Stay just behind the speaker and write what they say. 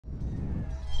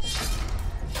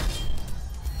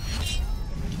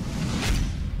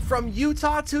from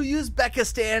Utah to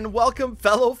Uzbekistan, welcome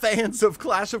fellow fans of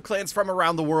Clash of Clans from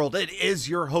around the world. It is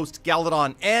your host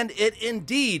Galadon, and it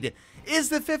indeed is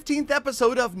the 15th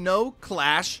episode of No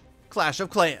Clash of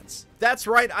Clans. That's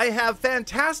right, I have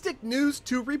fantastic news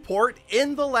to report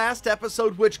in the last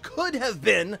episode, which could have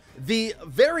been the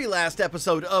very last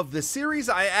episode of the series.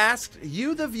 I asked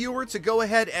you, the viewer, to go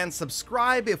ahead and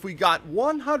subscribe. If we got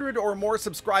 100 or more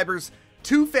subscribers,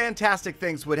 two fantastic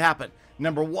things would happen.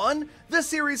 Number one, the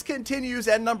series continues,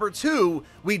 and number two,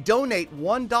 we donate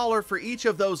 $1 for each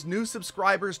of those new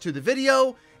subscribers to the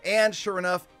video, and sure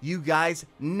enough, you guys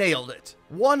nailed it.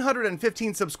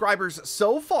 115 subscribers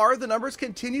so far. The numbers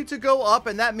continue to go up,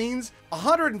 and that means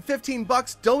 115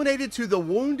 bucks donated to the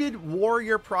Wounded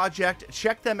Warrior Project.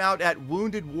 Check them out at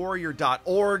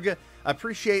woundedwarrior.org.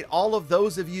 Appreciate all of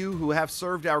those of you who have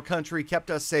served our country,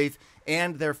 kept us safe,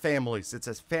 and their families. It's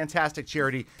a fantastic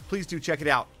charity. Please do check it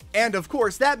out. And of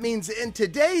course, that means in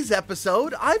today's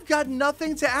episode, I've got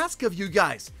nothing to ask of you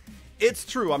guys. It's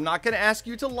true, I'm not going to ask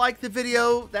you to like the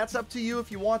video. That's up to you.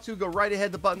 If you want to, go right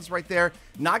ahead. The button's right there.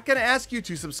 Not going to ask you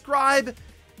to subscribe.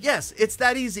 Yes, it's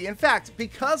that easy. In fact,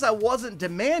 because I wasn't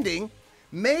demanding,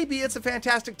 maybe it's a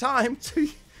fantastic time to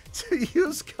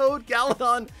use code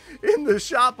Galadon in the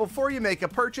shop before you make a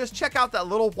purchase. Check out that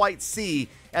little white C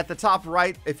at the top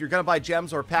right if you're going to buy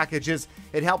gems or packages.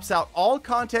 It helps out all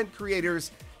content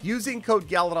creators. Using code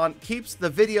Galadon keeps the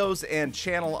videos and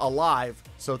channel alive.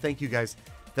 So thank you guys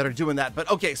that are doing that. But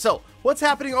okay, so what's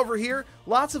happening over here?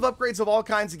 Lots of upgrades of all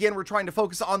kinds. Again, we're trying to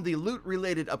focus on the loot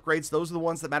related upgrades. Those are the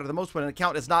ones that matter the most when an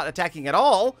account is not attacking at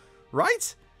all,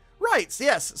 right? Right,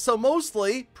 yes. So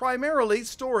mostly, primarily,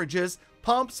 storages,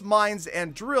 pumps, mines,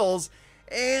 and drills.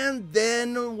 And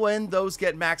then when those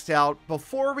get maxed out,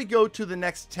 before we go to the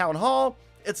next town hall,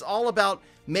 it's all about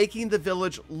making the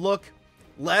village look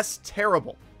less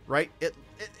terrible, right?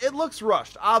 It looks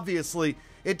rushed. Obviously,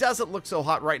 it doesn't look so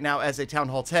hot right now as a Town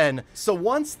Hall 10. So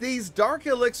once these Dark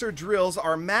Elixir drills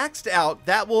are maxed out,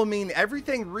 that will mean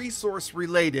everything resource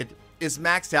related is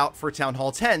maxed out for Town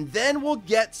Hall 10. Then we'll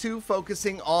get to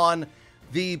focusing on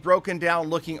the broken down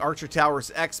looking archer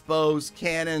towers, X-bows,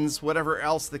 cannons, whatever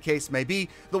else the case may be.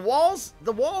 The walls,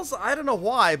 I don't know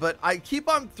why, but I keep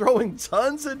on throwing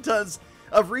tons and tons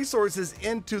of resources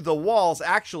into the walls.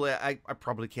 Actually, I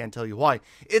probably can't tell you why.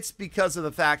 It's because of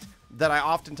the fact that I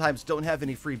oftentimes don't have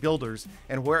any free builders,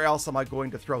 and where else am I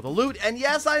going to throw the loot? And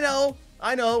yes, I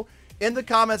know, in the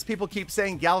comments people keep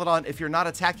saying, Galadon, if you're not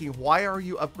attacking, why are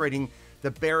you upgrading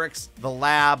the barracks, the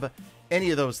lab,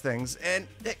 any of those things? And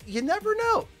you never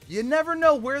know. You never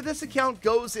know where this account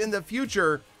goes in the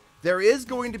future. There is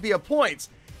going to be a point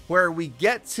where we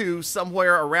get to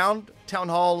somewhere around Town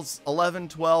Halls 11,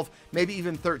 12, maybe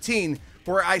even 13,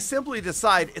 where I simply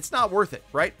decide it's not worth it,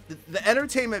 right? The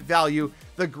entertainment value,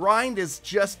 the grind is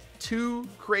just too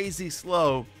crazy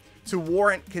slow to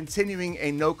warrant continuing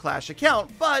a No Clash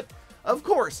account. But of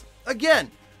course,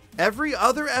 again, every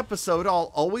other episode,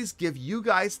 I'll always give you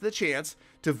guys the chance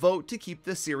to vote to keep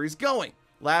this series going.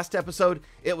 Last episode,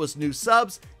 it was new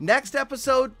subs. Next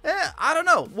episode, I don't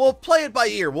know. We'll play it by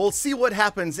ear. We'll see what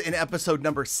happens in episode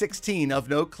number 16 of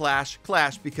No Clash,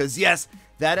 because yes,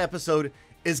 that episode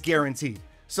is guaranteed.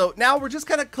 So now we're just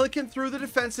kind of clicking through the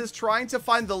defenses, trying to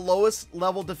find the lowest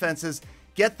level defenses,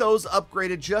 get those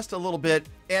upgraded just a little bit.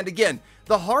 And again,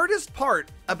 the hardest part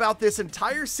about this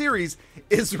entire series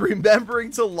is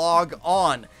remembering to log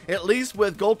on. At least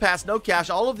with Gold Pass, No Cash,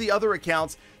 all of the other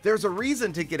accounts, there's a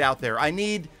reason to get out there. I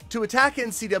need to attack in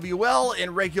CWL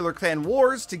in regular clan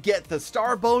wars to get the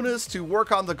star bonus to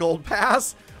work on the Gold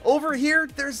Pass. Over here,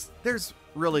 there's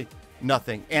really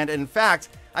nothing. And in fact,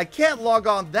 I can't log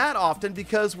on that often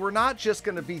because we're not just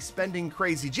going to be spending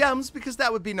crazy gems, because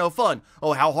that would be no fun.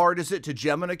 Oh, how hard is it to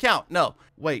gem an account? No,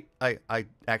 wait, I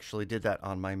actually did that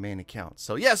on my main account.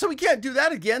 So yeah, so we can't do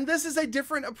that again. This is a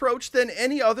different approach than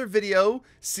any other video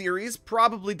series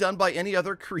probably done by any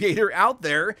other creator out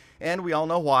there. And we all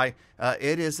know why.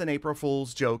 It is an April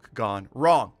Fool's joke gone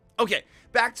wrong. Okay,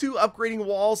 back to upgrading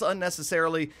walls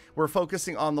unnecessarily. We're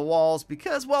focusing on the walls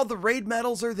because, well, the raid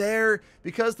medals are there,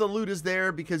 because the loot is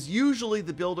there, because usually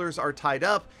the builders are tied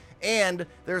up, and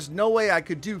there's no way I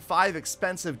could do 5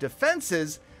 expensive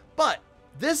defenses. But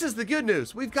this is the good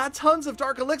news. We've got tons of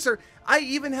Dark Elixir. I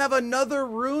even have another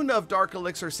rune of Dark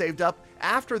Elixir saved up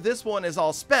after this one is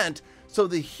all spent. So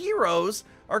the heroes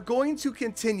are going to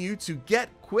continue to get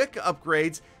quick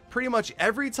upgrades pretty much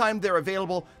every time they're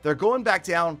available. They're going back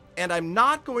down, and I'm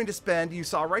not going to spend, you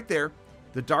saw right there,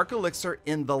 the Dark Elixir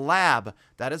in the lab.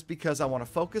 That is because I want to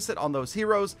focus it on those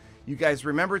heroes. You guys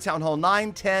remember Town Hall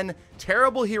 9, 10,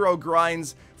 terrible hero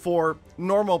grinds for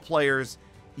normal players.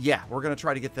 yeah, we're going to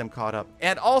try to get them caught up.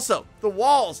 And also, the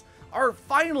walls are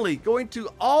finally going to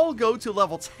all go to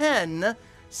level 10.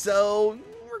 So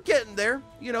we're getting there.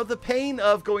 You know, the pain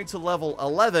of going to level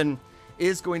 11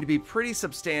 is going to be pretty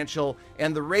substantial.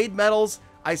 And the raid medals,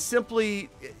 I simply,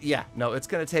 yeah, no, it's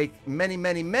going to take many,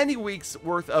 many, many weeks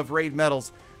worth of raid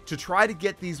medals to try to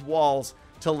get these walls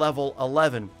to level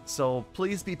 11. So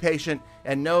please be patient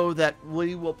and know that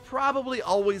we will probably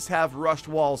always have rushed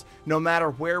walls no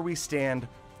matter where we stand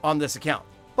on this account.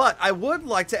 But I would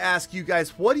like to ask you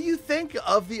guys, what do you think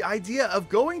of the idea of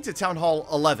going to Town Hall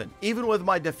 11, even with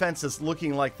my defenses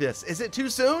looking like this? Is it too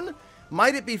soon?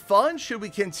 Might it be fun? Should we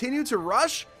continue to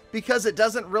rush because it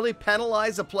doesn't really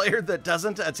penalize a player that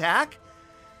doesn't attack?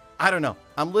 I don't know.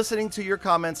 I'm listening to your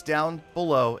comments down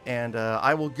below, and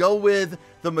I will go with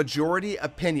the majority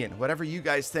opinion. Whatever you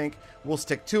guys think, we'll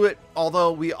stick to it.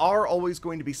 Although we are always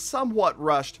going to be somewhat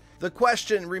rushed. The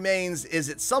question remains, is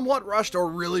it somewhat rushed or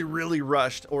really, really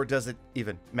rushed, or does it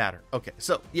even matter? Okay,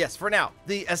 so yes, for now,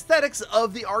 the aesthetics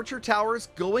of the Archer Towers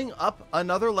going up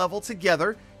another level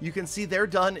together. You can see they're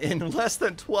done in less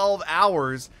than 12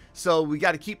 hours. So we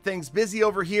got to keep things busy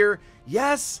over here.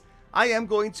 Yes, I am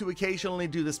going to occasionally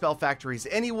do the spell factories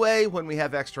anyway when we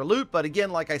have extra loot. But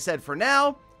again, like I said, for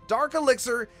now, Dark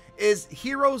Elixir is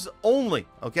heroes only,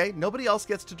 okay? Nobody else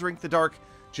gets to drink the dark.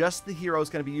 Just the hero's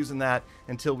going to be using that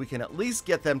until we can at least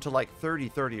get them to like 30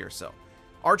 or so.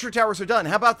 Archer Towers are done.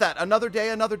 How about that? Another day,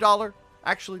 another $1.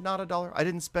 Actually, not $1. I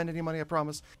didn't spend any money, I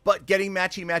promise. But getting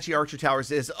matchy Archer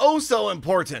Towers is oh so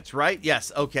important, right?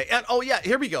 Yes, okay. And oh yeah,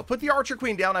 here we go. Put the Archer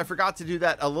Queen down. I forgot to do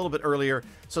that a little bit earlier.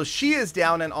 So she is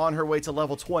down and on her way to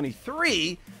level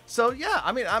 23. So yeah,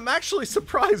 I mean, I'm actually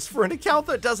surprised for an account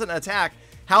that doesn't attack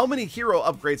how many hero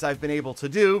upgrades I've been able to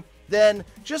do. Then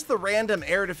just the random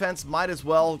air defense might as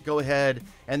well go ahead.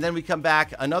 And then we come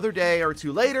back another day or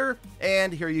two later.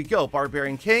 And here you go.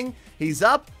 Barbarian King. He's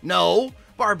up. No.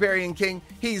 Barbarian King.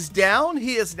 He's down.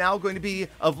 He is now going to be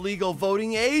of legal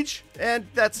voting age. And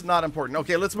that's not important.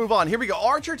 Okay, let's move on. Here we go.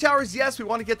 Archer Towers. Yes, we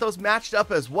want to get those matched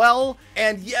up as well.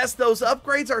 And yes, those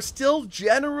upgrades are still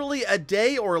generally a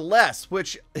day or less,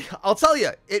 which I'll tell you,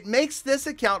 it makes this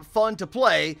account fun to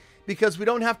play because we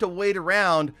don't have to wait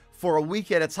around for a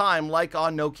week at a time like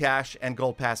on No Cash and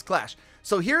Gold Pass Clash.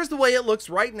 So here's the way it looks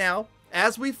right now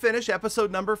as we finish episode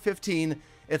number 15.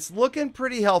 It's looking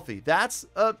pretty healthy. That's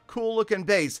a cool looking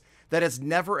base that has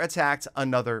never attacked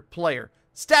another player.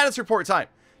 Status report time.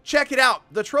 Check it out.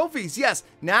 The trophies, yes,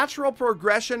 natural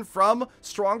progression from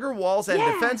stronger walls and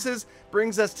defenses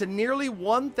brings us to nearly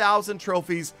 1,000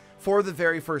 trophies for the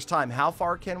very first time. How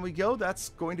far can we go? That's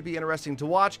going to be interesting to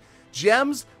watch.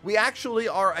 Gems, we actually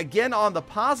are again on the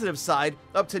positive side,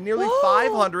 up to nearly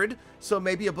 500. So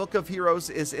maybe a Book of Heroes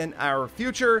is in our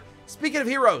future. Speaking of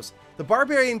heroes, the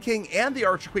Barbarian King and the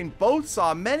Archer Queen both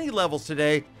saw many levels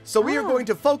today. So we are going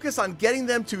to focus on getting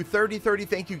them to 30.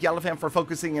 Thank you, Galafam, for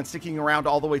focusing and sticking around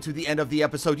all the way to the end of the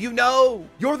episode. You know,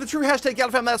 you're the true hashtag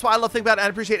Galafam. That's why I love thinking about it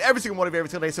and appreciate every single one of you every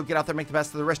single day. So get out there, make the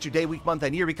best of the rest of your day, week, month,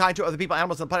 and year. Be kind to other people,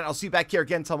 animals, and the planet. I'll see you back here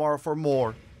again tomorrow for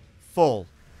more full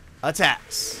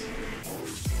attacks.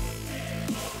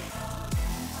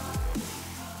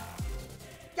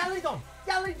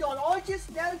 Galadon, I just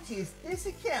noticed this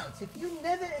account, if you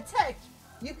never attack,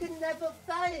 you can never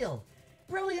fail.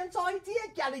 Brilliant idea,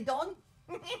 Galadon.